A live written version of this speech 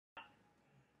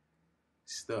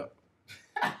stuck.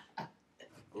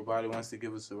 Nobody wants to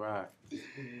give us a ride.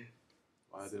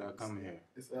 Why did I come here?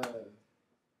 It's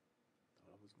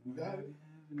you got it.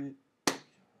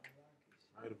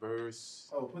 Write a verse.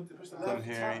 Oh, push the Come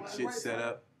here, ain't shit right set side.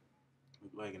 up.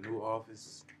 Look like a new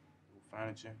office, new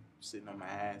furniture. Sitting on my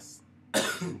ass.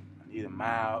 I need a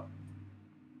mild.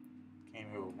 Came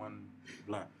here with one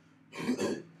blunt.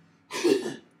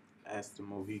 Asked the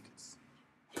Mohicans.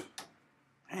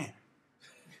 Damn.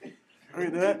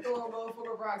 Heard that? Throwing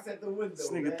motherfucking rocks at the window. This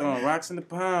nigga man. throwing rocks in the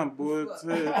pond, boy.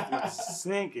 It's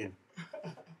sinking.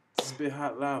 Spit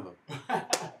hot lava.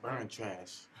 Burn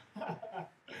trash.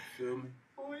 Feel me?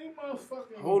 Boy, you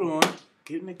motherfucking. Hold on.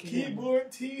 Get in the camera.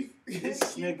 Keyboard teeth. This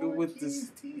nigga Keyboard with keys,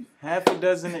 this teeth. half a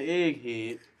dozen of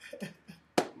egghead.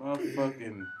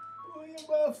 Motherfucking Boy, you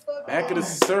motherfucking. back of the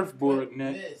surfboard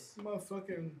neck. Yes.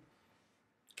 Motherfucking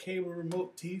cable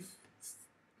remote teeth.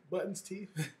 Buttons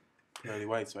teeth. Pearly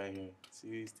whites right here. See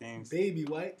these things? Baby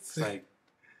whites. It's like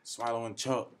swallowing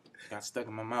chalk. Got stuck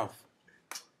in my mouth.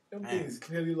 Them things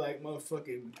clearly like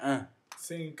motherfucking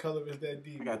same color as that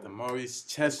D. I got the Maurice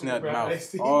Chestnut Right,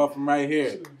 mouth. All from right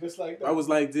here. Just like If that. I was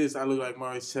like this, I look like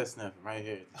Maurice Chestnut from right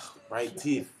here. Right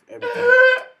teeth, everything.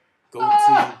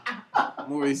 Goatee.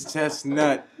 Maurice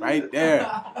Chestnut right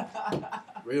there.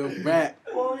 Real rat.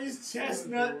 Maurice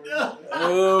Chestnut.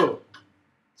 Oh.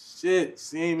 Shit.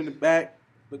 See him in the back.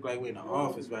 Look like we're in the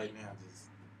office right now. Just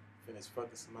finish fucking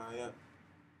somebody up.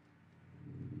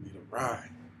 Need a ride.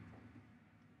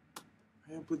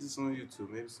 I didn't put this on YouTube.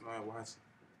 Maybe somebody watch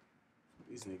it.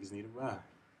 These niggas need a ride.